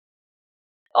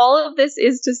All of this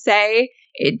is to say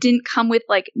it didn't come with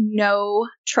like no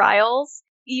trials.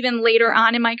 Even later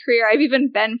on in my career, I've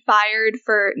even been fired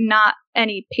for not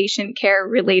any patient care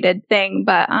related thing,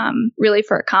 but really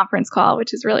for a conference call,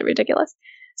 which is really ridiculous.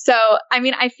 So, I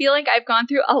mean, I feel like I've gone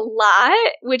through a lot,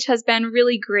 which has been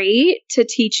really great to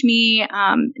teach me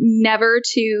never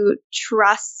to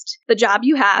trust the job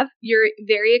you have. You're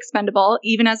very expendable.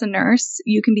 Even as a nurse,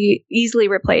 you can be easily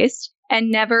replaced, and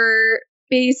never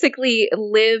basically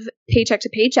live paycheck to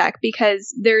paycheck,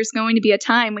 because there's going to be a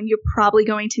time when you're probably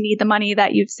going to need the money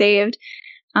that you've saved.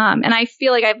 And I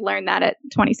feel like I've learned that at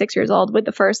 26 years old with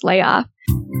the first layoff.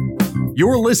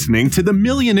 You're listening to the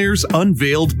Millionaires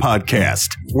Unveiled podcast,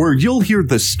 where you'll hear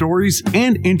the stories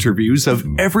and interviews of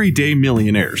everyday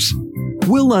millionaires.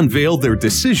 We'll unveil their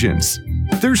decisions,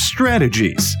 their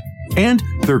strategies, and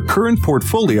their current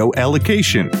portfolio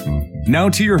allocation. Now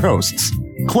to your hosts,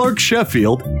 Clark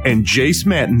Sheffield and Jace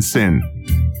Mattinson.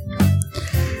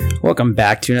 Welcome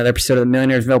back to another episode of the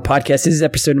Millionaires Unveiled podcast. This is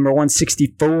episode number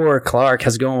 164. Clark,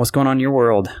 how's it going? What's going on in your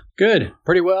world? Good.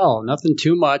 Pretty well. Nothing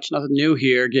too much. Nothing new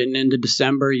here. Getting into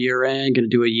December, year-end. Going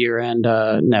to do a year-end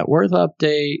net worth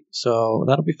update. So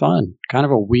that'll be fun. Kind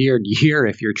of a weird year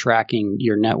if you're tracking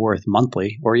your net worth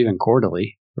monthly or even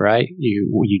quarterly, right?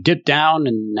 You dip down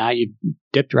and now you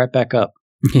dipped right back up.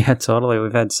 Yeah, totally.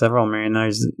 We've had several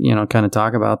millionaires, kind of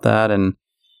talk about that. And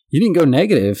you didn't go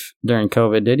negative during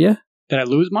COVID, did you? Did I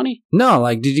lose money? No,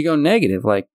 did you go negative?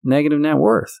 Like negative net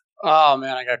worth? Oh,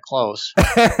 man, I got close.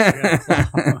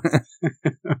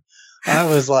 I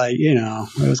was like,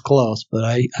 it was close, but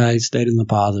I stayed in the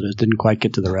positives. Didn't quite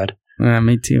get to the red.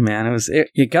 Me too, man.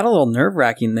 It got a little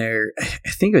nerve-wracking there. I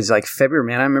think it was like February,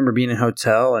 man. I remember being in a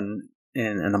hotel and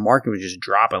the market was just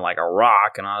dropping like a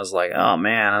rock. And I was like, oh,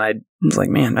 man. And I was like,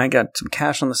 man, I got some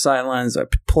cash on the sidelines. Do I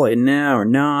play it now or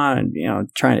not? And,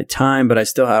 trying to time. But I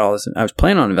still had all this. I was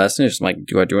planning on investing. Just like,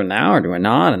 do I do it now or do I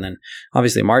not? And then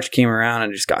obviously March came around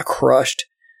and it just got crushed,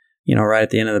 right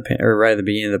at the end of right at the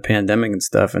beginning of the pandemic and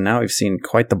stuff. And now we've seen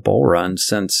quite the bull run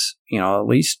since, at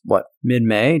least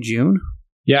mid-May, June?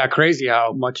 Yeah, crazy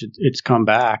how much it's come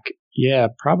back. Yeah,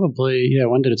 probably. Yeah,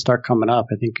 when did it start coming up?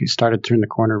 I think it started turning the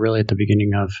corner really at the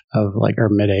beginning of or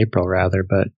mid-April rather.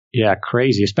 But yeah,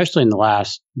 crazy, especially in the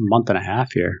last month and a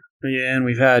half here. Yeah, and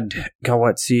we've had,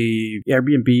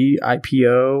 Airbnb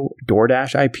IPO,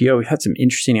 DoorDash IPO. We've had some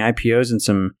interesting IPOs and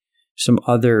some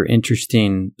other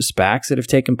interesting SPACs that have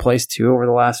taken place too over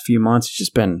the last few months. It's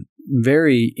just been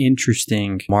very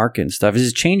interesting market and stuff. Has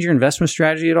it changed your investment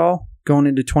strategy at all going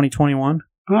into 2021?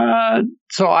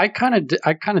 So I kind of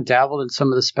dabbled in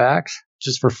some of the SPACs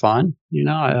just for fun.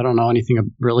 I don't know anything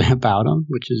really about them,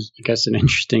 which is, I guess, an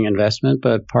interesting investment.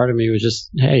 But part of me was just,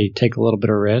 hey, take a little bit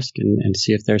of risk and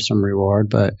see if there's some reward.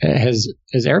 But has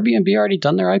Airbnb already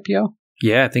done their IPO?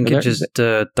 Yeah, I think it just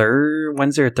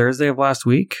Wednesday or Thursday of last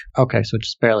week. Okay, so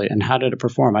just barely. And how did it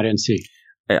perform? I didn't see.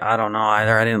 I don't know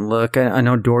either. I didn't look. I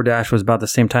know DoorDash was about the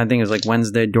same time thing as like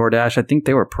Wednesday DoorDash. I think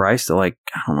they were priced at like,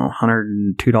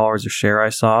 $102 a share I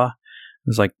saw. It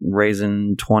was like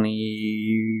raising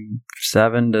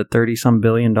 27 to 30 some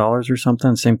billion dollars or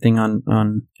something. Same thing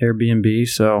on Airbnb.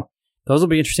 So those will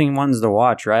be interesting ones to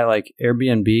watch, right? Like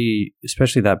Airbnb,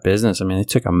 especially that business. I mean, they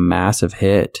took a massive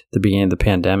hit at the beginning of the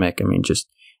pandemic. I mean, just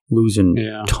losing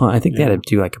I think they had to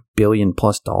do like $1 billion+ in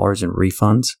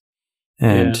refunds.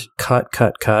 And cut,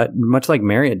 much like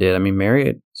Marriott did. I mean,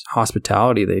 Marriott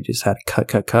Hospitality, they just had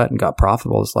to cut and got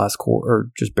profitable this last quarter,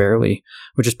 or just barely,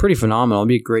 which is pretty phenomenal. It'll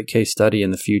be a great case study in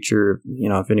the future,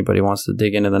 if anybody wants to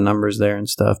dig into the numbers there and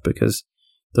stuff, because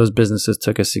those businesses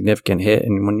took a significant hit.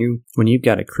 And when you've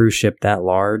got a cruise ship that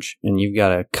large and you've got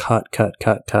to cut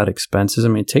expenses, I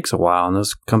mean, it takes a while, and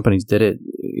those companies did it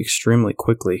extremely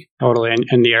quickly. Totally.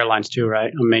 And the airlines too,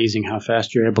 right? Amazing how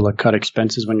fast you're able to cut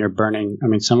expenses when you're burning. I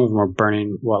mean, some of them are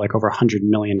burning, like over $100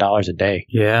 million a day.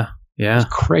 Yeah. It's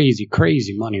crazy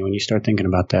money when you start thinking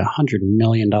about that. $100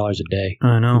 million a day.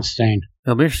 I know. Insane.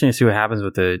 It'll be interesting to see what happens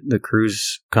with the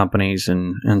cruise companies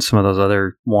and some of those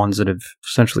other ones that have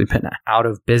essentially been out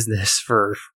of business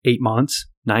for 8 months,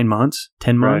 9 months,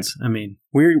 10 months. Right. I mean,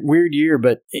 weird year,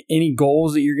 but any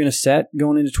goals that you're going to set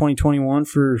going into 2021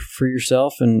 for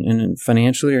yourself and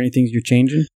financially, or anything you're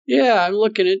changing? Yeah, I'm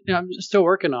still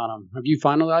working on them. Have you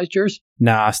finalized yours?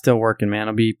 Nah, still working, man.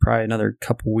 It'll be probably another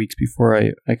couple weeks before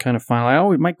I kind of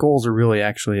finalize. My goals are really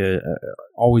actually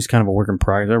always kind of a work in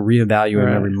progress. I reevaluate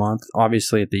them every month.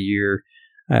 Obviously, at the year,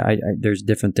 there's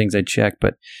different things I check,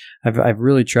 but I've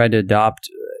really tried to adopt,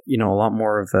 a lot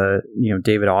more of a,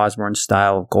 David Osborne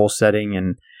style of goal setting,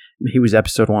 and he was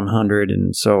episode 100,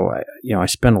 and so I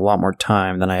spend a lot more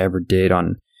time than I ever did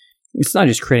on it's not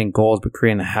just creating goals, but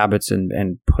creating the habits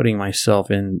and putting myself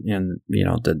in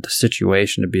the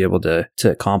situation to be able to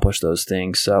accomplish those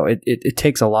things. So it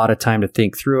takes a lot of time to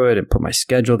think through it and put my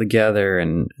schedule together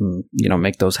and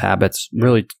make those habits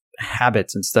really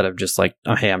habits instead of just like,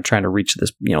 oh, hey, I'm trying to reach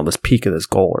this, this peak of this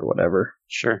goal or whatever.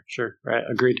 Sure. Right.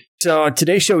 Agreed. So on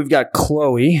today's show, we've got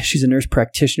Chloe. She's a nurse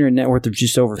practitioner, a net worth of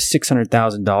just over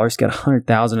 $600,000. Got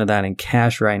 $100,000 of that in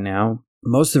cash right now.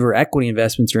 Most of her equity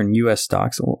investments are in U.S.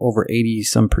 stocks, over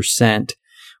 80%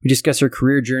 We discuss her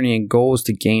career journey and goals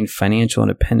to gain financial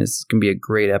independence. It's going to be a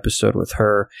great episode with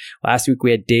her. Last week we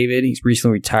had David. He's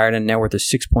recently retired and net worth of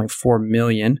 $6.4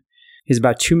 million. He's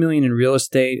about $2 million in real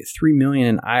estate, $3 million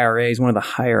in IRAs, one of the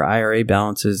higher IRA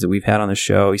balances that we've had on the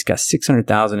show. He's got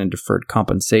 $600,000 in deferred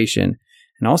compensation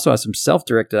and also has some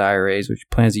self-directed IRAs, which he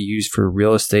plans to use for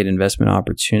real estate investment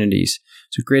opportunities.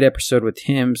 So great episode with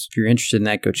him. So if you're interested in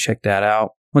that, go check that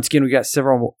out. Once again, we got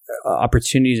several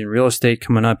opportunities in real estate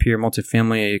coming up here,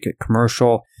 multifamily,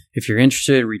 commercial. If you're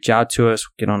interested, reach out to us,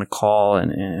 get on a call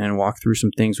and walk through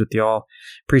some things with y'all.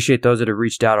 Appreciate those that have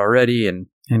reached out already and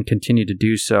continue to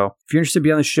do so. If you're interested to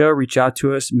be on the show, reach out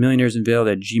to us,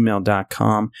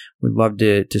 millionairesunveiled@gmail.com. We'd love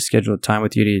to schedule a time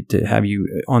with you to have you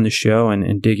on the show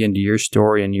and dig into your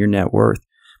story and your net worth.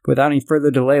 But without any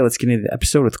further delay, let's get into the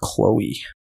episode with Chloe.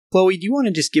 Chloe, do you want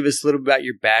to just give us a little bit about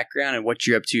your background and what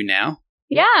you're up to now?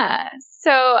 Yeah.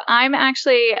 So I'm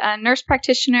actually a nurse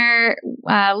practitioner,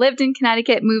 lived in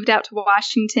Connecticut, moved out to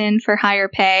Washington for higher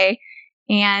pay,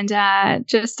 and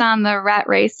just on the rat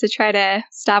race to try to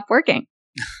stop working.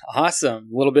 Awesome.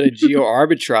 A little bit of geo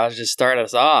arbitrage to start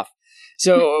us off.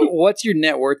 So what's your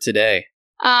net worth today?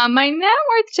 My net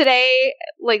worth today,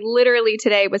 like literally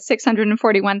today, was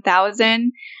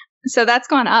 $641,000. So that's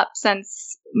gone up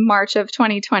since March of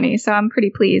 2020. So I'm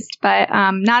pretty pleased, but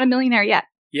not a millionaire yet.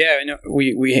 Yeah, I know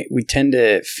we tend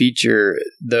to feature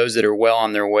those that are well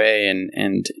on their way,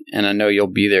 and I know you'll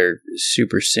be there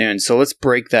super soon. So let's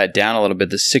break that down a little bit.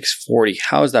 The 640,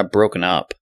 how is that broken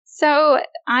up? So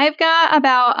I've got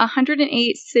about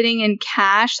 108 sitting in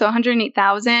cash, so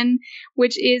 108,000,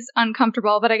 which is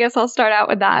uncomfortable, but I guess I'll start out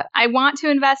with that. I want to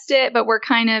invest it, but we're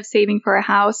kind of saving for a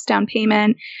house down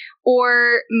payment,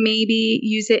 or maybe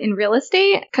use it in real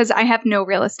estate because I have no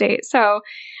real estate. So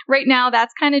right now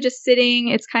that's kind of just sitting.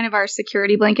 It's kind of our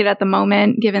security blanket at the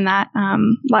moment, given that a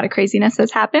lot of craziness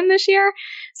has happened this year.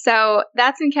 So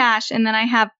that's in cash. And then I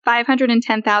have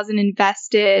 510,000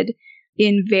 invested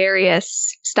in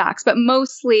various stocks, but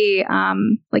mostly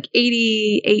like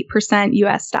 88%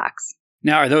 US stocks.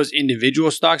 Now, are those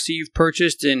individual stocks that you've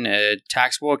purchased in a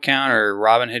taxable account or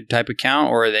Robinhood type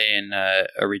account, or are they in a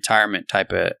retirement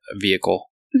type of vehicle?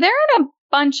 They're in a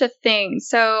bunch of things.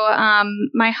 So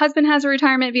my husband has a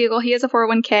retirement vehicle. He has a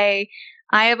 401k.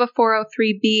 I have a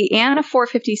 403b and a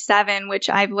 457, which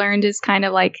I've learned is kind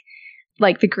of like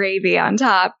the gravy on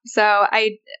top. So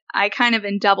I kind of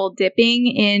am double dipping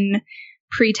in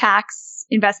pre-tax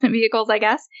investment vehicles, I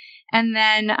guess. And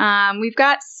then we've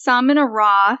got some in a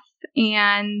Roth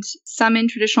and some in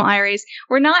traditional IRAs.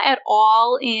 We're not at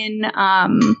all in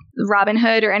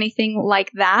Robinhood or anything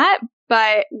like that,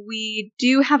 but we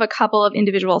do have a couple of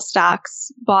individual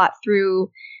stocks bought through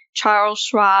Charles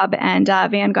Schwab and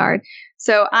Vanguard.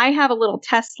 So I have a little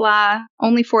Tesla,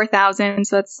 only 4,000.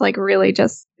 So it's like really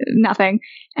just nothing.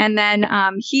 And then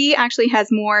he actually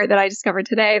has more that I discovered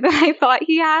today than I thought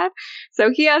he had. So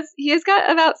he has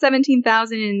got about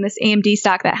 17,000 in this AMD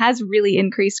stock that has really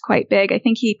increased quite big. I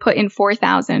think he put in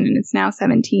 4,000 and it's now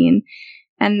 17.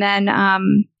 And then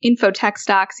Infotech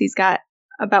stocks, he's got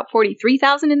about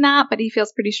 43,000 in that, but he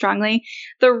feels pretty strongly.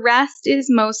 The rest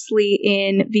is mostly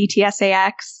in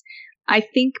VTSAX. I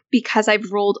think because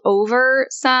I've rolled over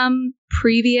some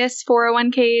previous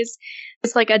 401ks,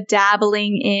 it's like a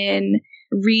dabbling in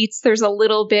REITs. There's a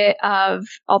little bit of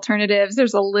alternatives.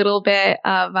 There's a little bit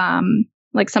of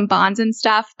like some bonds and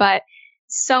stuff, but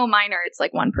so minor, it's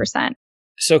like 1%.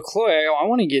 So, Chloe, I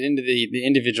want to get into the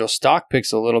individual stock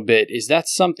picks a little bit. Is that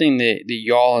something that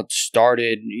y'all had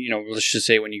started, let's just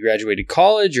say when you graduated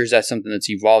college, or is that something that's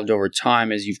evolved over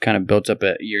time as you've kind of built up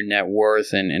your net worth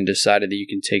and decided that you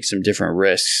can take some different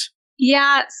risks?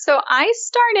 Yeah, so my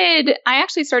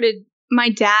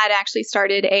dad actually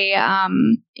started a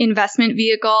investment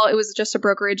vehicle. It was just a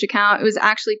brokerage account. It was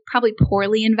actually probably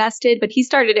poorly invested, but he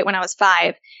started it when I was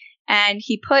 5. And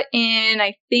he put in,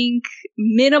 I think,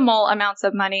 minimal amounts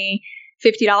of money,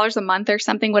 $50 a month or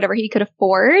something, whatever he could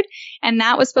afford. And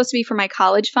that was supposed to be for my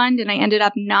college fund. And I ended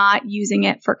up not using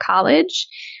it for college.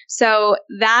 So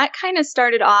that kind of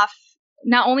started off,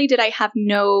 not only did I have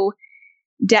no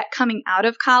debt coming out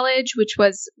of college, which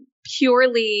was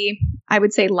purely, I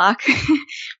would say luck,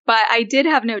 but I did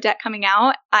have no debt coming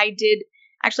out. I did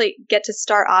actually get to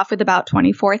start off with about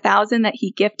 $24,000 that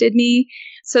he gifted me.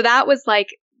 So that was like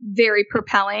very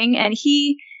propelling. And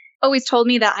he always told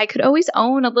me that I could always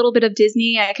own a little bit of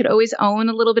Disney. I could always own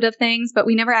a little bit of things, but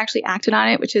we never actually acted on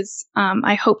it, which is,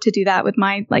 I hope to do that with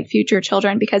my like future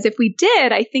children, because if we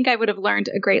did, I think I would have learned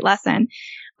a great lesson.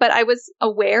 But I was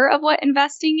aware of what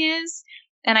investing is,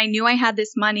 and I knew I had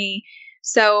this money.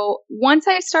 So once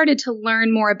I started to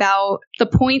learn more about the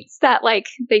points that like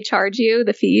they charge you,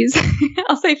 the fees,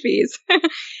 I'll say fees.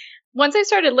 Once I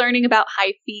started learning about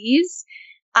high fees,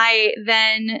 I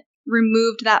then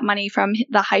removed that money from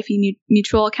the high fee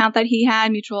mutual account that he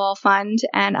had, mutual fund,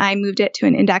 and I moved it to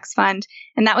an index fund.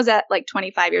 And that was at like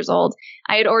 25 years old.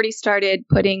 I had already started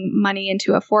putting money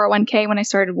into a 401k when I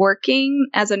started working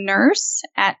as a nurse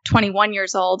at 21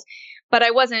 years old. But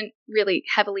I wasn't really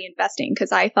heavily investing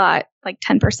because I thought like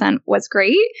 10% was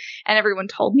great and everyone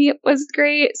told me it was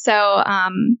great. So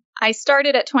I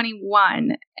started at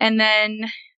 21, and then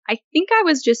I think I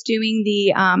was just doing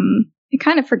I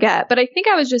kind of forget, but I think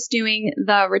I was just doing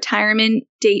the retirement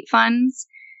date funds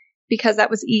because that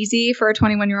was easy for a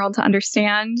 21-year-old to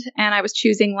understand. And I was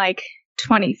choosing like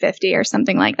 2050 or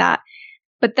something like that.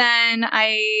 But then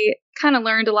I kind of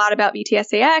learned a lot about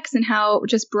VTSAX and how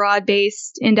just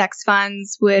broad-based index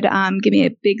funds would give me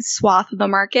a big swath of the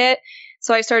market.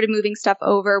 So I started moving stuff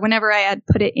over. Whenever I had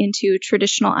put it into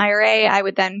traditional IRA, I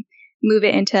would then move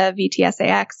it into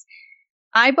VTSAX.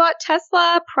 I bought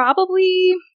Tesla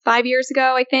probably 5 years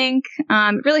ago, I think.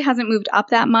 It really hasn't moved up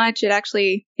that much. It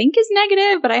actually, I think, is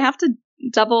negative, but I have to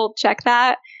double check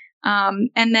that.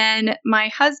 And then my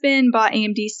husband bought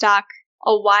AMD stock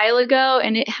a while ago,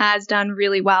 and it has done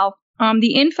really well.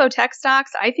 The Infotech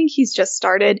stocks, I think he's just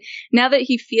started. Now that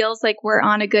he feels like we're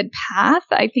on a good path,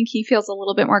 I think he feels a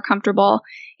little bit more comfortable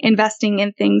investing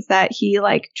in things that he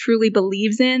like truly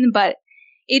believes in. But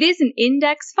it is an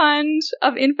index fund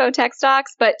of Infotech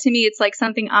stocks, but to me, it's like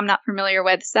something I'm not familiar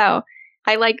with. So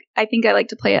I think I like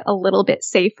to play it a little bit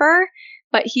safer,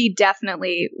 but he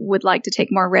definitely would like to take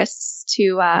more risks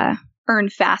to earn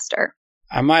faster.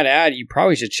 I might add, you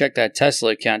probably should check that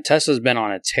Tesla account. Tesla's been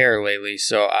on a tear lately,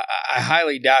 so I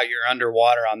highly doubt you're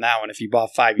underwater on that one if you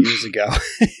bought 5 years ago.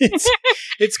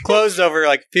 It's closed over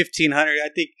like 1,500. I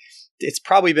think it's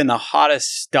probably been the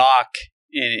hottest stock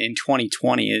in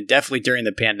 2020, definitely during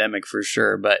the pandemic for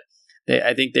sure. But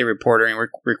I think they report earnings. We're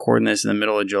recording this in the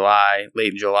middle of July,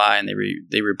 late July, and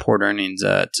they report earnings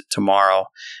tomorrow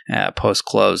post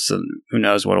close. So who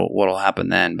knows what'll happen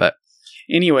then? But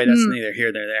anyway, that's neither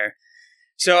here nor there.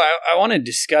 So I want to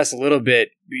discuss a little bit,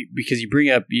 because you bring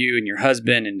up you and your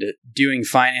husband and doing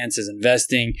finances,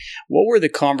 investing. What were the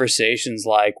conversations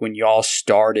like when y'all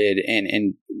started,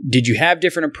 and did you have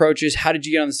different approaches? How did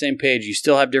you get on the same page? You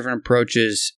still have different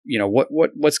approaches? You know,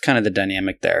 what's kind of the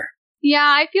dynamic there? Yeah,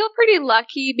 I feel pretty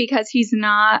lucky because he's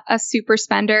not a super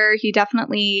spender. He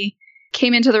definitely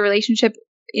came into the relationship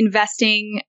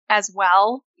investing as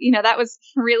well. You know, that was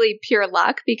really pure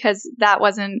luck because that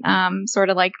wasn't sort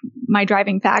of like my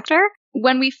driving factor.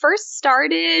 When we first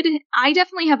started, I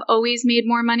definitely have always made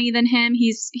more money than him.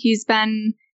 He's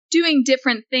been doing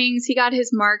different things. He got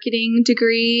his marketing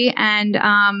degree, and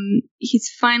he's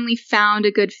finally found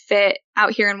a good fit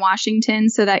out here in Washington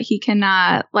so that he can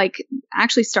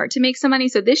actually start to make some money.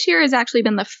 So this year has actually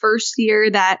been the first year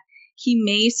that he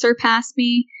may surpass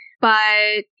me,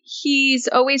 but he's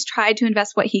always tried to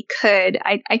invest what he could.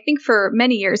 I think for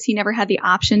many years, he never had the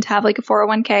option to have like a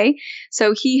 401k.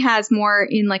 So he has more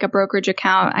in like a brokerage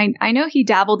account. I know he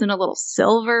dabbled in a little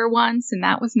silver once, and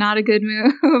that was not a good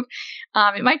move.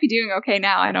 It might be doing okay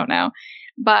now. I don't know.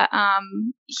 But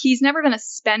he's never been a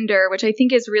spender, which I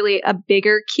think is really a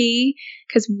bigger key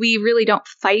because we really don't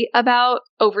fight about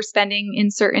overspending in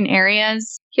certain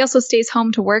areas. He also stays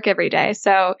home to work every day.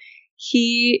 So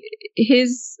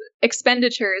his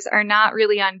expenditures are not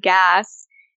really on gas,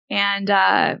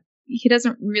 and he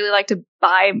doesn't really like to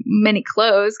buy many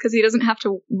clothes because he doesn't have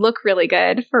to look really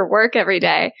good for work every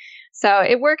day. So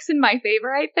it works in my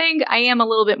favor, I think. I am a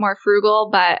little bit more frugal,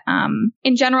 but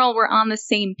in general, we're on the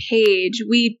same page.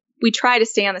 We try to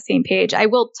stay on the same page. I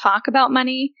will talk about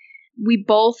money. We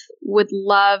both would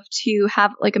love to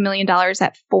have like $1 million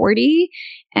at 40,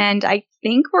 and I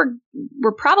think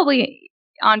we're probably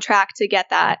on track to get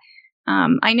that.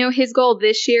 I know his goal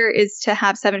this year is to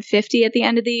have 750 at the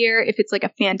end of the year if it's like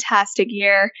a fantastic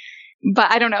year,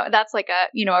 but I don't know. That's like a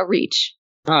reach.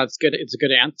 Oh, it's good. It's a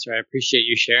good answer. I appreciate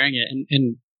you sharing it.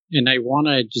 And I want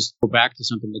to just go back to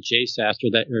something that Jace asked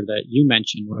or that you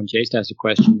mentioned when Jace asked a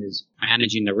question is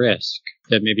managing the risk.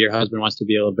 that maybe your husband wants to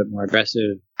be a little bit more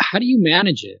aggressive. How do you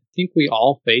manage it? I think we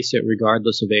all face it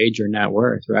regardless of age or net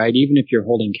worth, right? Even if you're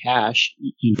holding cash,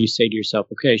 you say to yourself,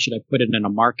 okay, should I put it in a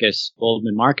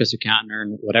Goldman Marcus account and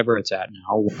earn whatever it's at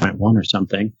now, 1.1 or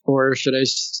something? Or should I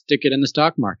stick it in the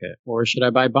stock market? Or should I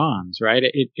buy bonds, right?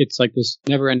 It's like this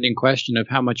never-ending question of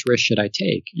how much risk should I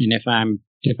take? And if I'm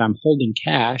holding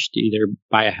cash to either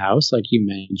buy a house, like you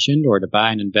mentioned, or to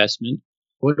buy an investment,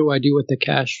 what do I do with the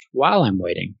cash while I'm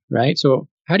waiting, right? So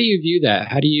how do you view that?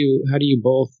 How do you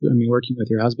both, working with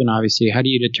your husband, obviously, how do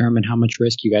you determine how much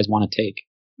risk you guys want to take?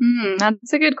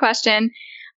 That's a good question.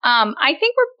 I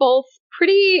think we're both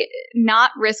pretty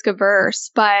not risk averse,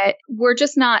 but we're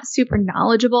just not super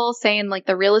knowledgeable, say in like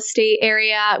the real estate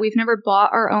area. We've never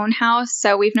bought our own house,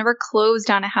 so we've never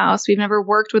closed on a house. We've never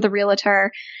worked with a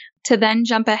realtor. To then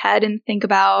jump ahead and think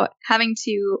about having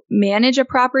to manage a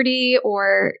property,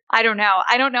 or I don't know.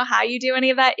 I don't know how you do any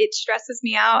of that. It stresses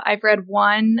me out. I've read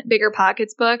one Bigger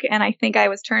Pockets book and I think I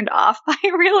was turned off by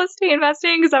real estate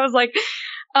investing because I was like,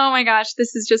 oh my gosh,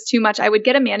 this is just too much. I would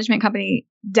get a management company,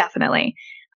 definitely.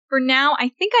 For now, I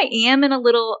think I am in a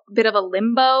little bit of a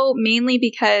limbo, mainly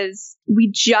because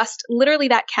literally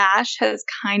that cash has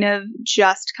kind of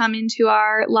just come into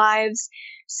our lives.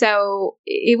 So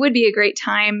it would be a great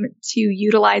time to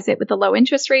utilize it with the low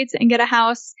interest rates and get a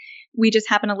house. We just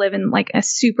happen to live in like a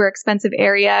super expensive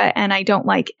area, and I don't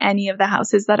like any of the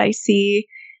houses that I see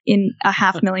in a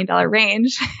 $500,000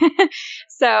 range.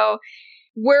 So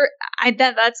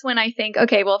that's when I think,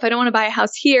 okay, well, if I don't want to buy a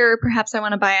house here, perhaps I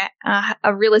want to buy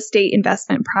a real estate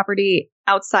investment property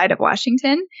outside of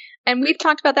Washington. And we've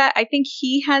talked about that. I think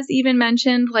he has even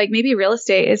mentioned like maybe real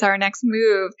estate is our next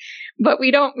move, but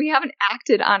we haven't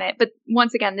acted on it. But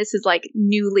once again, this is like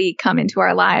newly come into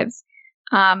our lives.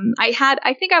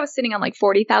 I think I was sitting on like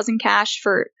 40,000 cash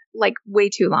for like way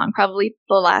too long, probably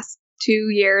the last 2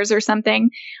 years or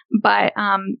something. But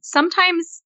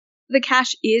sometimes the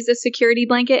cash is a security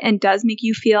blanket and does make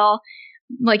you feel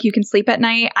like you can sleep at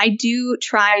night. I do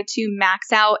try to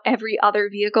max out every other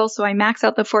vehicle. So I max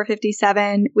out the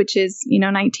 457, which is,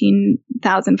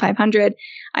 $19,500.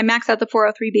 I max out the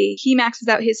 403B. He maxes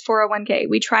out his 401k.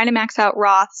 We try to max out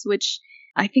Roths, which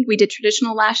I think we did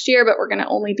traditional last year, but we're going to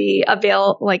only be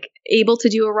able to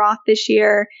do a Roth this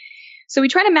year. So we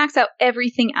try to max out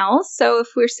everything else. So if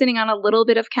we're sitting on a little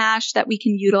bit of cash that we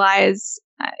can utilize,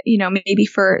 maybe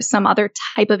for some other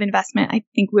type of investment, I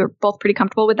think we're both pretty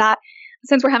comfortable with that.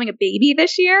 Since we're having a baby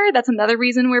this year, that's another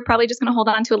reason we're probably just going to hold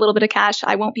on to a little bit of cash.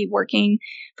 I won't be working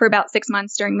for about 6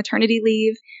 months during maternity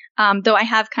leave, though I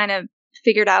have kind of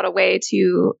figured out a way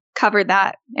to cover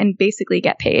that and basically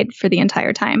get paid for the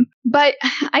entire time. But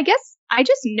I guess I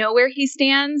just know where he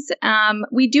stands.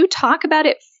 We do talk about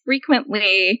it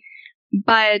frequently,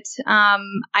 but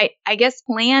I guess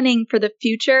planning for the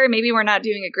future, maybe we're not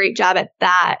doing a great job at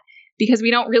that, because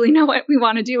we don't really know what we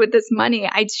want to do with this money.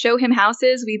 I'd show him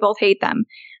houses. We both hate them.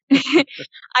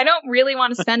 I don't really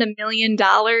want to spend $1 million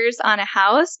on a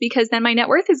house because then my net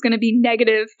worth is going to be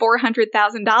negative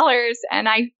 $400,000. And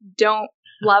I don't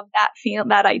love that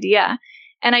idea.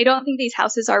 And I don't think these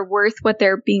houses are worth what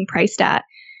they're being priced at.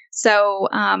 So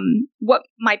what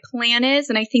my plan is,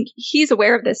 and I think he's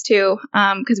aware of this too,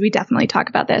 because we definitely talk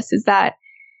about this, is that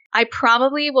I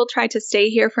probably will try to stay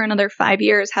here for another 5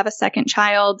 years, have a second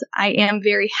child. I am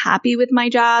very happy with my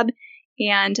job.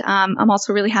 And I'm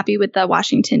also really happy with the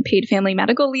Washington Paid Family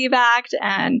Medical Leave Act.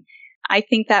 And I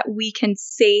think that we can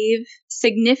save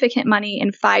significant money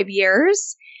in 5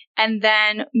 years and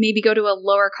then maybe go to a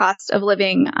lower cost of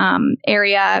living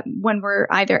area when we're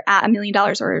either at $1 million,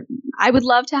 or I would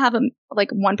love to have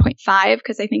 1.5,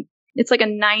 because I think it's like a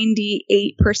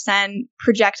 98%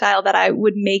 projectile that I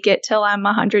would make it till I'm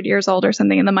 100 years old or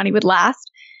something, and the money would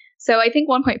last. So I think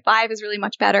 1.5 is really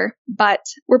much better, but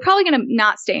we're probably going to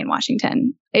not stay in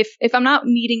Washington. If I'm not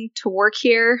needing to work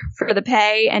here for the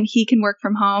pay and he can work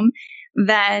from home,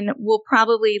 then we'll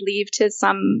probably leave to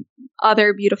some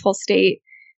other beautiful state,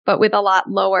 but with a lot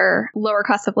lower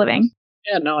cost of living.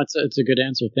 Yeah, no, it's a good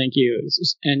answer. Thank you.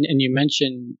 And you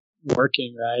mentioned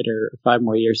working, right, or 5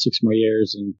 more years, 6 more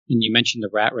years, and you mentioned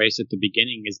the rat race at the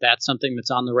beginning. Is that something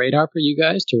that's on the radar for you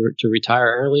guys to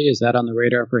retire early? Is that on the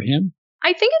radar for him?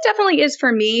 I think it definitely is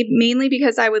for me, mainly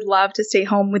because I would love to stay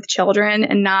home with children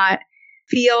and not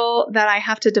feel that I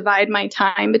have to divide my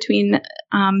time between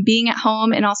being at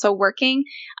home and also working.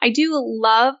 I do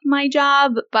love my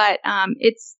job, but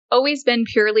it's always been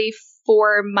purely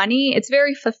for money. It's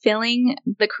very fulfilling,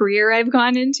 the career I've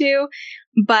gone into,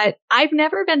 but I've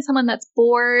never been someone that's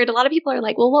bored. A lot of people are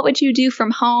like, well, what would you do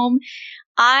from home?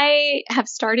 I have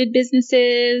started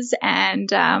businesses and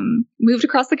moved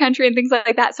across the country and things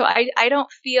like that. So I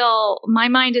don't feel, my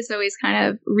mind is always kind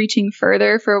of reaching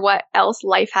further for what else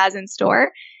life has in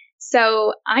store.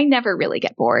 So I never really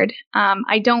get bored.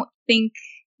 I don't think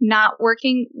not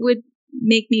working would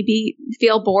make me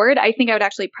feel bored. I think I would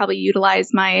actually probably utilize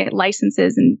my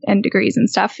licenses and degrees and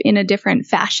stuff in a different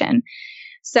fashion.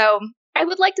 So I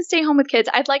would like to stay home with kids.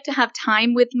 I'd like to have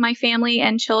time with my family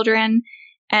and children,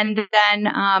 and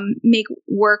then make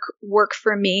work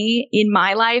for me in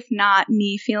my life, not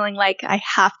me feeling like I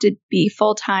have to be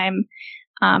full-time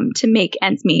to make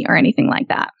ends meet or anything like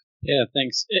that. Yeah,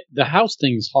 thanks. The house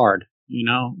thing's hard, you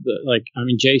know?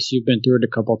 Jace, you've been through it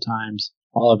a couple times.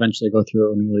 I'll eventually go through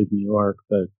it when we leave New York.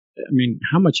 But, I mean,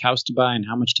 how much house to buy and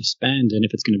how much to spend, and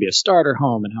if it's going to be a starter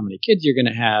home and how many kids you're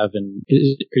going to have, and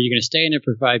are you going to stay in it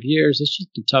for 5 years?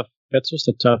 That's just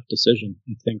a tough decision,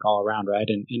 I think, all around, right?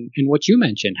 And what you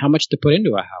mentioned, how much to put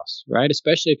into a house, right?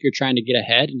 Especially if you're trying to get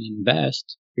ahead and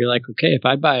invest. You're like, okay, if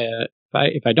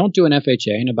I don't do an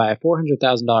FHA and I buy a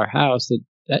 $400,000 house,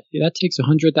 that takes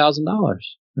 $100,000,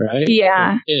 right?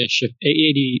 Yeah. Ish, if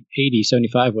 80,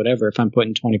 75, whatever, if I'm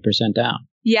putting 20% down.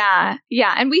 Yeah.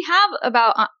 Yeah. And we have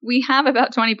about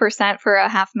 20% for a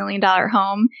 $500,000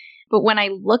 home. But when I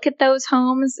look at those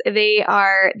homes, they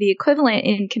are the equivalent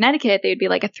in Connecticut. They'd be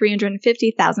like a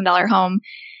 $350,000 home,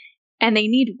 and they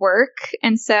need work.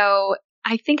 And so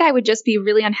I think I would just be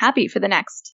really unhappy for the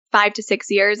next 5 to 6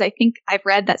 years. I think I've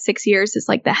read that 6 years is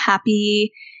like the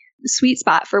happy sweet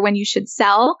spot for when you should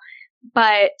sell.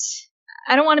 But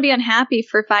I don't want to be unhappy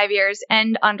for 5 years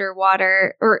and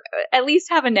underwater, or at least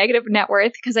have a negative net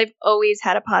worth, because I've always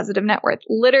had a positive net worth.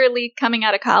 Literally coming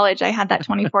out of college, I had that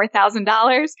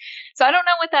 $24,000. So I don't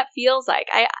know what that feels like.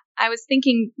 I was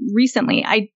thinking recently,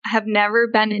 I have never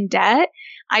been in debt.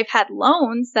 I've had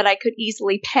loans that I could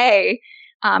easily pay,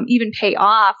 even pay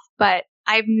off, but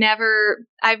I've never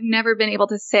been able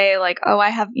to say like, oh, I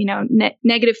have,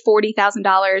 negative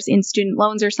 $40,000 in student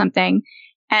loans or something.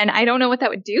 And I don't know what that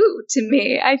would do to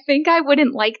me. I think I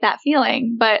wouldn't like that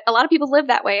feeling, but a lot of people live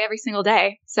that way every single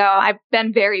day. So I've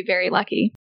been very, very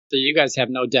lucky. So you guys have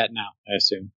no debt now, I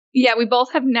assume. Yeah, we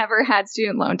both have never had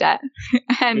student loan debt,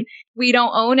 and we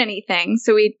don't own anything.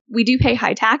 So we do pay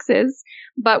high taxes,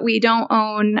 but we don't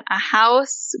own a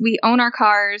house. We own our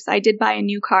cars. I did buy a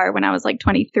new car when I was like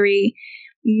 23.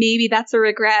 Maybe that's a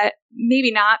regret.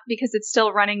 Maybe not, because it's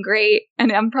still running great,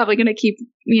 and I'm probably going to keep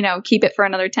it for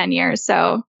another 10 years.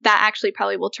 So that actually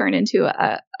probably will turn into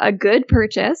a good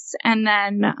purchase. And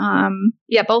then,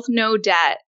 both no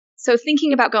debt. So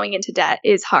thinking about going into debt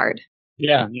is hard.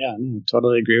 Yeah, no,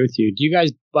 totally agree with you. Do you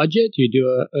guys budget? Do you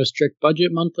do a strict budget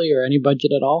monthly, or any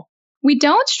budget at all? We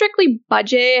don't strictly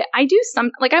budget. I do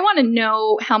I want to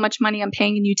know how much money I'm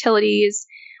paying in utilities,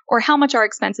 or how much our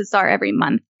expenses are every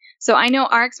month. So I know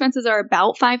our expenses are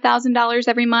about $5,000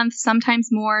 every month, sometimes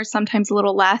more, sometimes a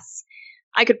little less.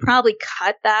 I could probably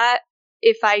cut that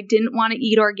if I didn't want to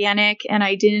eat organic and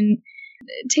I didn't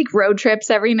take road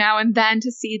trips every now and then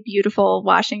to see beautiful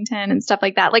Washington and stuff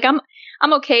like that. Like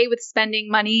I'm okay with spending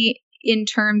money in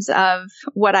terms of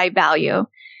what I value.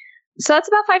 So that's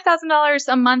about $5,000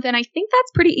 a month. And I think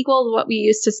that's pretty equal to what we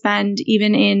used to spend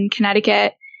even in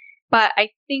Connecticut. But I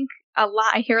think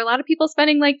I hear a lot of people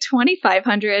spending like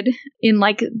 $2,500 in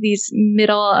like these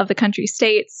middle of the country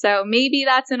states. So maybe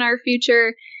that's in our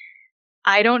future.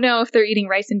 I don't know if they're eating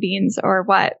rice and beans or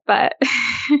what, but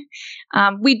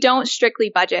we don't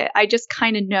strictly budget. I just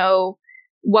kind of know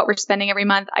what we're spending every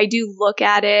month. I do look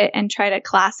at it and try to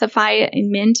classify it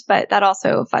in Mint, but that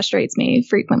also frustrates me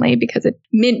frequently because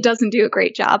Mint doesn't do a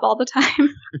great job all the time.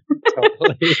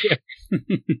 Totally.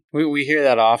 We hear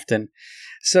that often.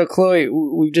 So, Chloe,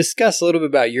 we've discussed a little bit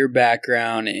about your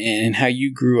background and how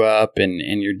you grew up, and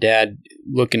your dad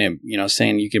looking at,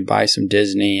 saying you could buy some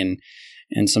Disney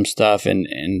and some stuff. And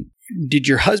did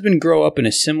your husband grow up in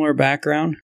a similar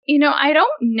background? I don't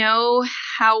know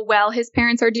how well his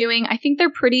parents are doing. I think they're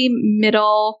pretty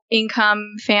middle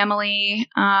income family.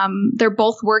 They're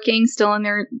both working, still in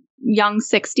their young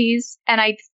 60s. And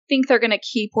I think they're going to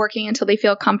keep working until they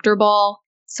feel comfortable.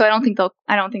 So I don't think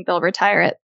they'll retire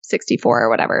at 64 or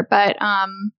whatever. But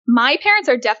my parents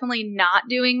are definitely not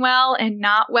doing well and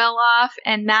not well off.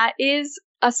 And that is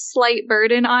a slight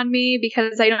burden on me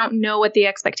because I don't know what the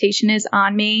expectation is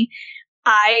on me.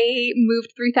 I moved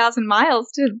 3,000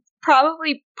 miles to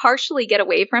probably partially get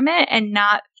away from it and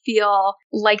not feel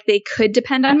like they could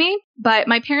depend on me. But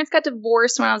my parents got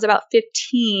divorced when I was about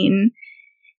 15.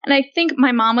 And I think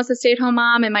my mom was a stay-at-home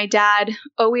mom and my dad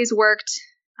always worked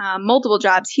multiple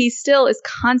jobs. He still is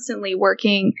constantly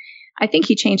working. I think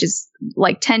he changes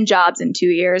like 10 jobs in 2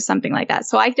 years, something like that.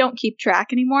 So I don't keep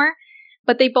track anymore,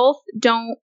 but they both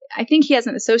don't. I think he has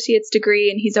an associate's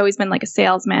degree and he's always been like a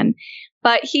salesman,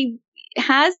 but he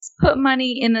has put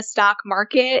money in the stock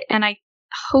market, and I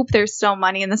hope there's still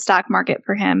money in the stock market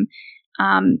for him.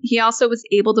 He also was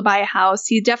able to buy a house.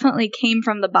 He definitely came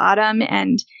from the bottom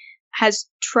and has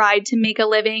tried to make a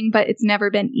living, but it's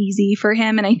never been easy for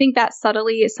him. And I think that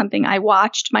subtly is something I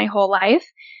watched my whole life.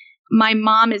 My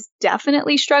mom is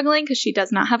definitely struggling because she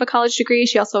does not have a college degree.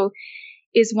 She also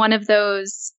is one of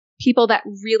those people that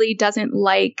really doesn't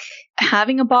like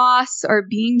having a boss or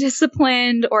being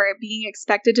disciplined or being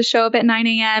expected to show up at 9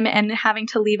 a.m. and having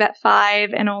to leave at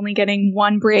 5 and only getting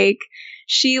one break.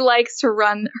 She likes to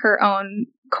run her own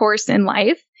course in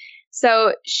life.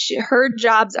 So her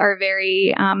jobs are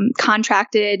very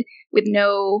contracted with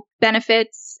no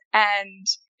benefits, and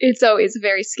it's always a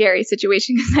very scary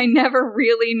situation because I never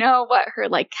really know what her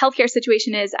like healthcare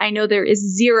situation is. I know there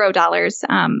is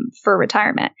 $0 for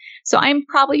retirement. So I'm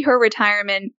probably her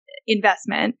retirement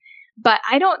investment, but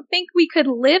I don't think we could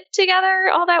live together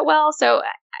all that well. So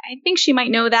I think she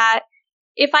might know that.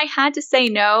 If I had to say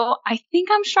no, I think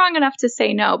I'm strong enough to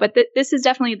say no, but this is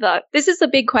definitely this is a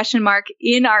big question mark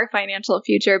in our financial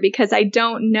future because I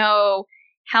don't know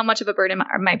how much of a burden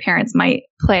my parents might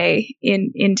play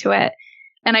into it.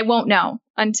 And I won't know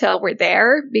until we're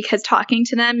there because talking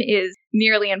to them is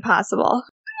nearly impossible.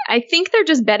 I think they're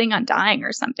just betting on dying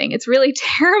or something. It's really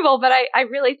terrible, but I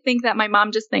really think that my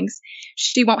mom just thinks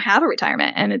she won't have a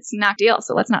retirement and it's not a deal.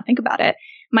 So let's not think about it.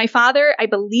 My father, I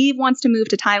believe, wants to move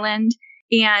to Thailand.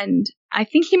 And I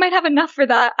think he might have enough for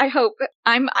that. I hope.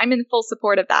 I'm in full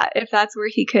support of that. If that's where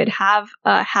he could have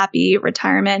a happy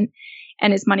retirement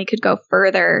and his money could go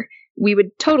further, we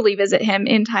would totally visit him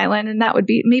in Thailand. And that would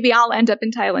be, maybe I'll end up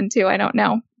in Thailand too. I don't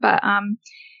know. But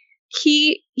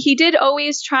he did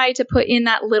always try to put in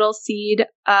that little seed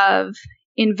of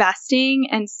investing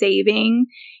and saving.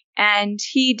 And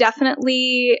he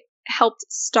definitely helped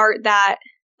start that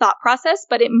thought process,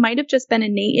 but it might have just been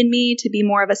innate in me to be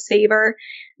more of a saver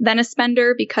than a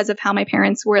spender because of how my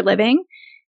parents were living.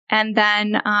 And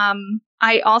then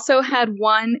I also had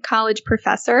one college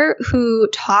professor who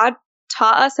taught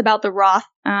us about the Roth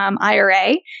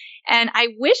IRA. And I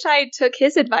wish I took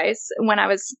his advice when I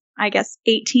was, I guess,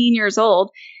 18 years old,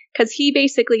 because he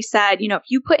basically said, if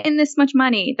you put in this much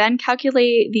money, then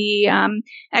calculate the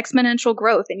exponential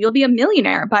growth and you'll be a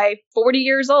millionaire by 40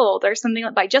 years old or something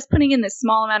by just putting in this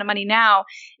small amount of money now,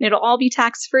 and it'll all be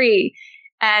tax free.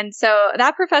 And so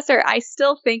that professor I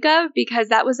still think of because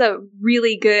that was a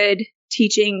really good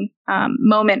teaching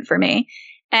moment for me.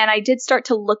 And I did start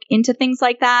to look into things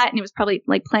like that. And it was probably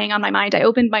like playing on my mind. I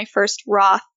opened my first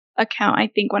Roth account, I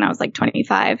think, when I was like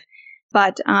 25.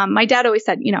 But my dad always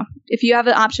said, if you have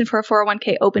an option for a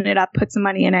 401k, open it up, put some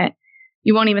money in it.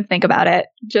 You won't even think about it.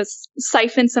 Just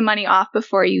siphon some money off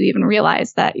before you even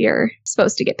realize that you're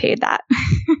supposed to get paid that.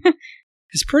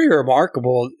 It's pretty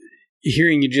remarkable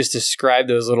hearing you just describe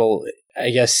those little,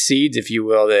 I guess, seeds, if you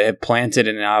will, that have planted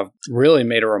and now have really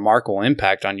made a remarkable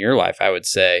impact on your life, I would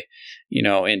say,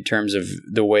 in terms of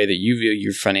the way that you view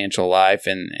your financial life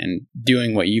and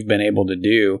doing what you've been able to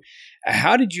do.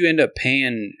 How did you end up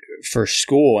paying for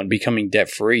school and becoming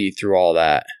debt-free through all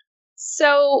that?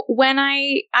 So when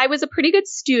I was a pretty good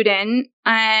student,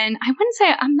 and I wouldn't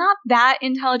say I'm not that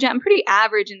intelligent. I'm pretty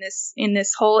average in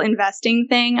this whole investing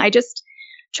thing. I just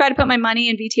try to put my money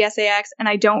in VTSAX and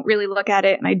I don't really look at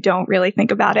it and I don't really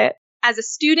think about it. As a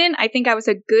student, I think I was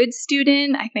a good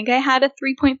student. I think I had a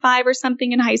 3.5 or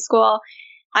something in high school.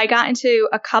 I got into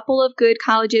a couple of good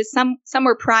colleges. Some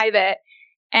were private.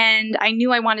 And I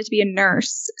knew I wanted to be a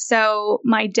nurse. So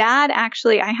my dad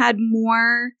I had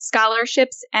more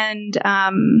scholarships and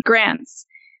grants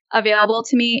available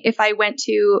to me if I went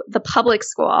to the public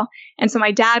school. And so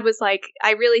my dad was like,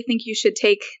 I really think you should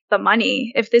take the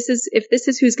money. If this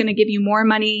is who's going to give you more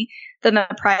money than the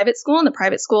private school, and the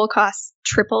private school costs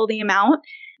triple the amount,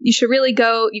 you should really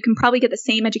go. You can probably get the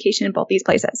same education in both these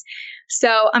places.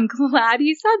 So I'm glad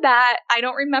he said that. I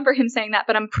don't remember him saying that,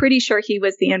 but I'm pretty sure he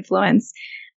was the influence.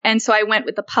 And so I went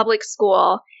with the public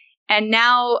school. And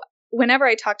now whenever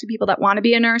I talk to people that want to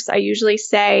be a nurse, I usually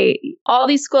say all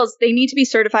these schools, they need to be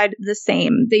certified the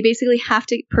same. They basically have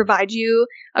to provide you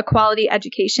a quality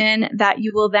education that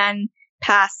you will then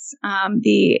pass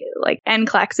the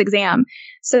NCLEX exam.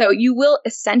 So you will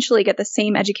essentially get the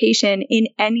same education in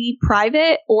any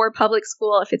private or public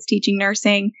school if it's teaching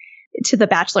nursing to the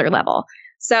bachelor level.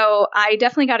 So I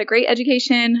definitely got a great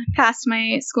education, passed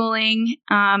my schooling.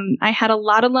 I had a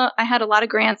lot of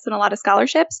grants and a lot of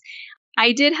scholarships.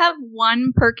 I did have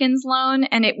one Perkins loan,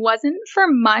 and it wasn't for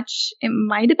much. It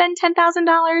might have been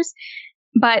 $10,000.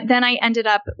 But then I ended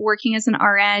up working as an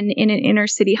RN in an inner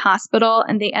city hospital,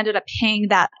 and they ended up paying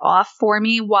that off for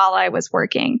me while I was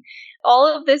working.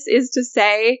 All of this is to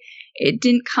say it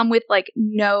didn't come with like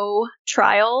no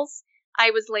trials.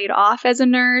 I was laid off as a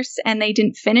nurse, and they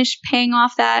didn't finish paying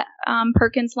off that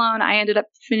Perkins loan. I ended up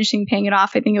finishing paying it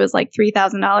off. I think it was like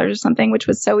 $3,000 or something, which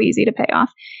was so easy to pay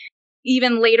off.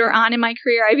 Even later on in my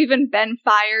career, I've even been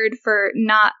fired for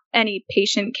not any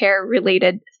patient care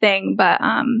related thing, but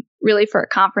really for a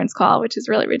conference call, which is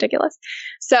really ridiculous.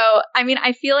 So, I mean,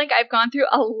 I feel like I've gone through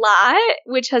a lot,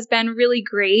 which has been really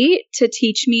great to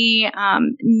teach me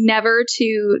never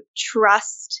to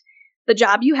trust the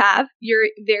job you have. You're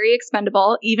very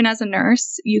expendable. Even as a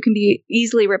nurse, you can be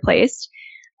easily replaced,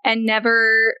 and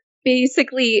never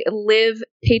basically live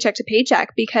paycheck to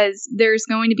paycheck, because there's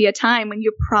going to be a time when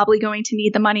you're probably going to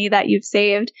need the money that you've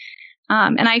saved.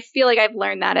 And I feel like I've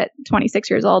learned that at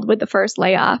 26 years old with the first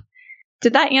layoff.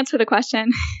 Did that answer the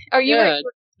question? Are you? Yeah.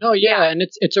 No, yeah, and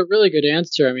it's a really good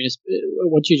answer. I mean,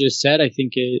 what you just said, I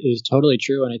think, is totally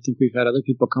true, and I think we've had other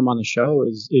people come on the show.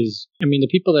 I mean, the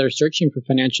people that are searching for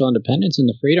financial independence and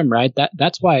the freedom, right?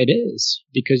 That's why it is,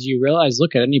 because you realize,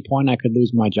 look, at any point I could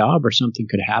lose my job or something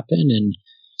could happen, and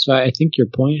so I think your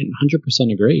point,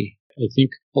 100% agree. I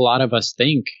think a lot of us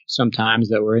think sometimes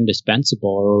that we're indispensable,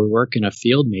 or we work in a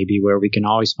field maybe where we can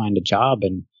always find a job,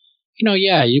 and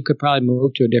yeah, you could probably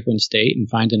move to a different state and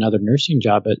find another nursing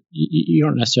job, but you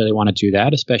don't necessarily want to do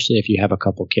that, especially if you have a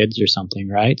couple kids or something,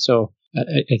 right? So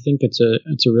I think it's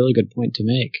a really good point to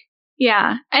make.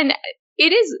 Yeah, and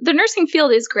the nursing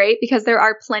field is great because there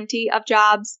are plenty of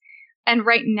jobs. And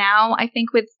right now, I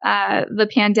think with the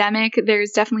pandemic,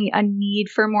 there's definitely a need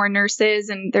for more nurses,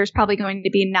 and there's probably going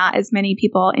to be not as many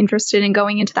people interested in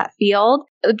going into that field.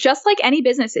 Just like any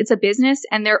business, it's a business,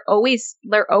 and they're always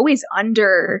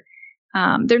under.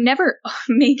 They're never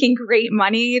making great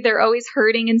money. They're always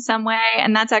hurting in some way.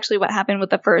 And that's actually what happened with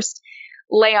the first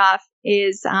layoff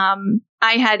is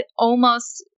I had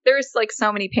almost, there's like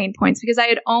so many pain points because I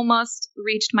had almost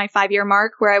reached my 5-year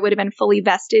mark where I would have been fully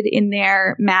vested in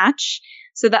their match.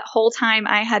 So that whole time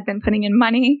I had been putting in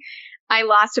money, I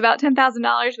lost about $10,000,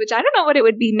 which I don't know what it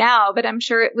would be now, but I'm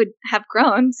sure it would have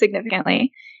grown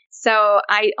significantly. So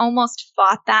I almost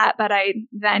fought that, but I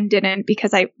then didn't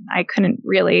because I couldn't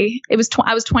really. I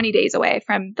was 20 days away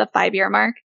from the 5-year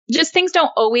mark. Just things don't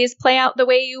always play out the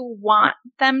way you want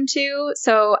them to.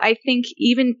 So I think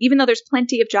even though there's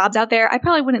plenty of jobs out there, I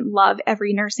probably wouldn't love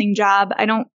every nursing job. I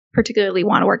don't particularly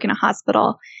want to work in a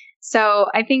hospital. So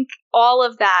I think all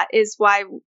of that is why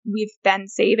we've been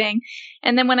saving.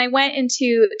 And then when I went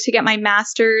to get my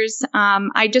master's,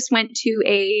 I just went to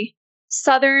a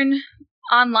Southern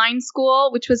online school,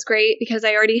 which was great because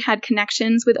I already had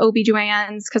connections with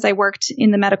OBGYNs because I worked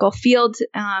in the medical field.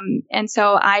 And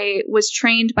so I was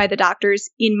trained by the doctors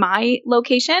in my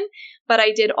location, but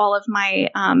I did all of my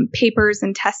papers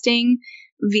and testing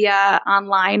via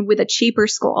online with a cheaper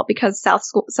school because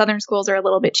Southern schools are a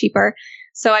little bit cheaper.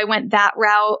 So I went that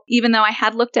route, even though I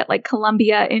had looked at like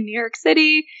Columbia in New York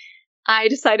City. I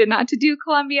decided not to do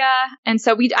Columbia. And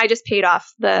so I just paid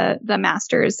off the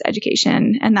master's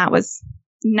education, and that was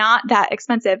not that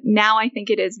expensive. Now I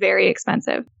think it is very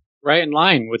expensive. Right in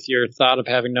line with your thought of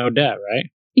having no debt,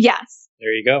 right? Yes.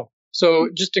 There you go. So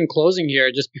just in closing here,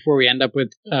 just before we end up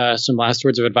with some last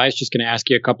words of advice, just going to ask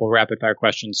you a couple of rapid fire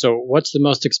questions. So what's the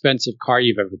most expensive car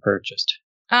you've ever purchased?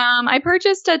 I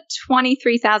purchased a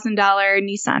 $23,000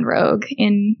 Nissan Rogue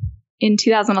in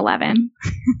 2011.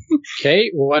 Okay.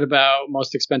 Well, what about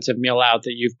most expensive meal out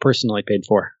that you've personally paid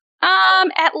for?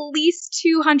 At least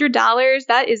 $200.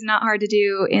 That is not hard to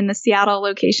do in the Seattle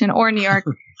location or New York.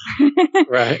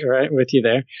 Right, with you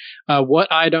there.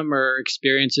 What item or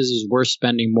experiences is worth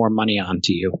spending more money on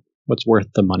to you? What's worth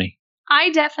the money?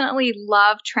 I definitely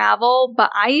love travel,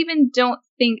 but I even don't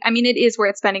think, it is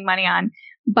worth spending money on,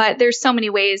 but there's so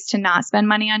many ways to not spend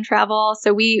money on travel.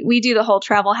 So we do the whole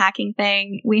travel hacking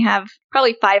thing. We have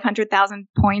probably 500,000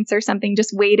 points or something just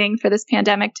waiting for this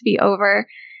pandemic to be over.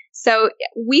 So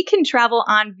we can travel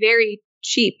on very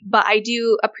cheap, but I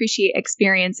do appreciate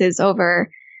experiences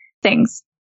over things.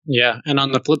 Yeah. And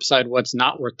on the flip side, what's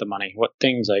not worth the money? What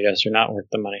things, I guess, are not worth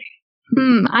the money?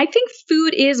 I think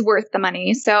food is worth the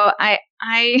money. So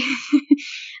I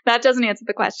that doesn't answer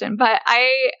the question, but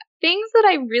things that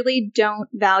I really don't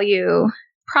value,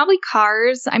 probably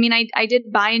cars. I did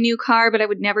buy a new car, but I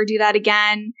would never do that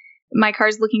again. My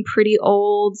car's looking pretty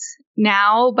old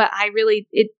now, but I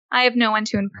have no one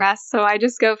to impress. So I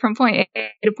just go from point A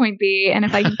to point B. And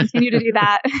if I can continue to do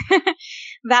that,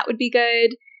 that would be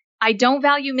good. I don't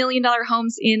value $1 million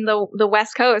homes in the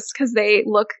West Coast because they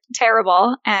look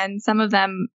terrible, and some of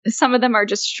them are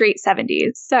just straight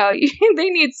 70s. So they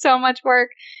need so much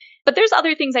work. But there's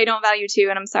other things I don't value too,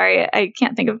 and I'm sorry, I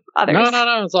can't think of others.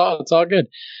 No, it's all good.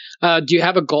 Do you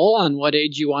have a goal on what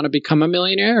age you want to become a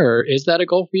millionaire, or is that a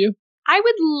goal for you? I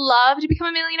would love to become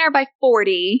a millionaire by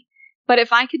 40, but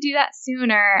if I could do that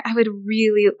sooner, I would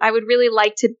really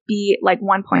like to be like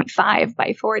 1.5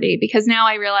 by 40, because now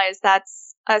I realize that's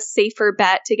a safer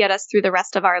bet to get us through the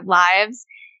rest of our lives.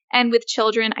 And with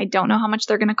children, I don't know how much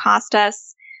they're going to cost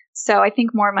us. So I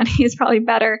think more money is probably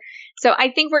better. So I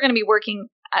think I'm going to be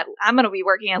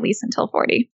working at least until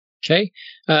 40. Okay.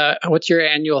 What's your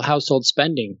annual household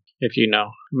spending, if you know?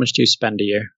 How much do you spend a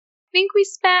year? I think we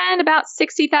spend about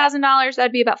 $60,000.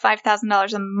 That'd be about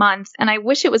 $5,000 a month. And I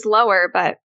wish it was lower,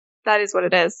 but that is what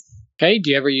it is. Okay. Have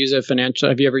you ever used a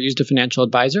financial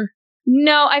advisor?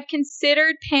 No, I've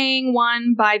considered paying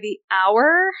one by the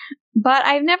hour, but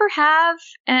I've never have.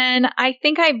 And I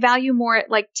think I value more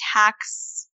like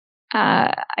tax.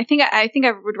 I think I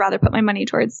would rather put my money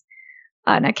towards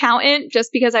an accountant, just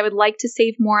because I would like to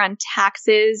save more on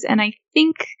taxes. And I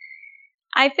think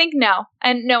no.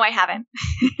 And no, I haven't.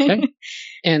 Okay.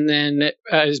 And then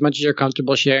as much as you're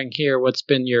comfortable sharing here, what's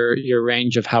been your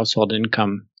range of household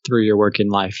income through your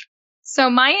working life? So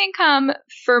my income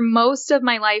for most of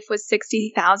my life was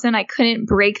 $60,000. I couldn't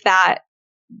break that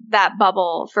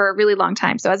bubble for a really long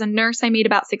time. So as a nurse, I made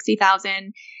about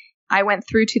 $60,000. I went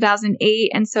through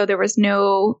 2008, and so there was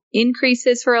no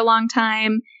increases for a long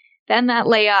time. Then that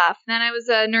layoff. Then I was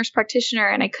a nurse practitioner,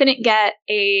 and I couldn't get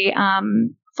a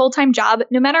full-time job.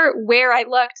 No matter where I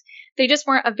looked, they just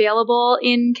weren't available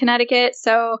in Connecticut.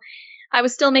 So I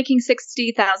was still making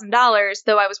 $60,000,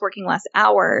 though I was working less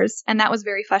hours, and that was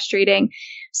very frustrating.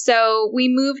 So we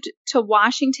moved to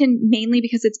Washington mainly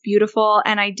because it's beautiful,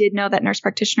 and I did know that nurse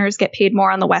practitioners get paid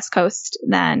more on the West Coast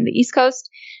than the East Coast.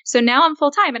 So now I'm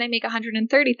full-time, and I make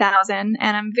 $130,000, and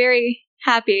I'm very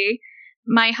happy.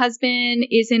 My husband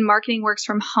is in marketing, works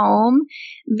from home.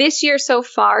 This year so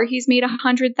far, he's made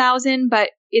 $100,000,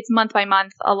 but it's month by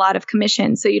month, a lot of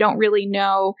commission, so you don't really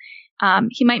know.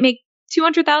 He might make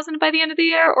 $200,000 by the end of the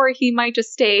year, or he might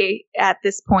just stay at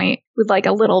this point with like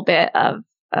a little bit of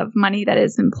money that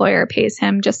his employer pays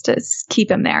him just to keep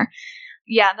him there.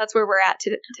 Yeah, that's where we're at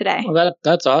today. Well,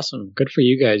 that's awesome. Good for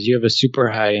you guys. You have a super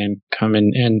high income,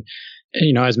 and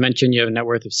you know, as mentioned, you have a net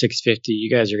worth of $650. You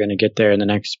guys are going to get there in the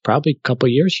next probably couple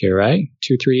years here, right?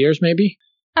 2-3 years, maybe.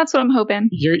 That's what I'm hoping.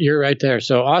 You're right there.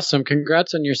 So awesome.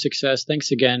 Congrats on your success.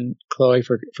 Thanks again, Chloe,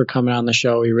 for coming on the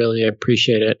show. We really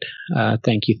appreciate it.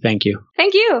 Thank you. Thank you.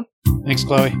 Thanks,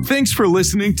 Chloe. Thanks for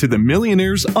listening to the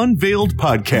Millionaires Unveiled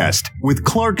podcast with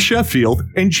Clark Sheffield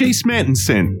and Chase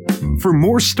Mattinson. For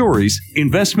more stories,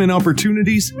 investment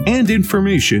opportunities, and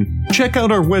information, check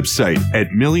out our website at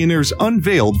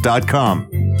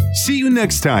millionairesunveiled.com. See you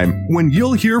next time when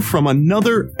you'll hear from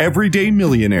another everyday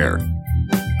millionaire.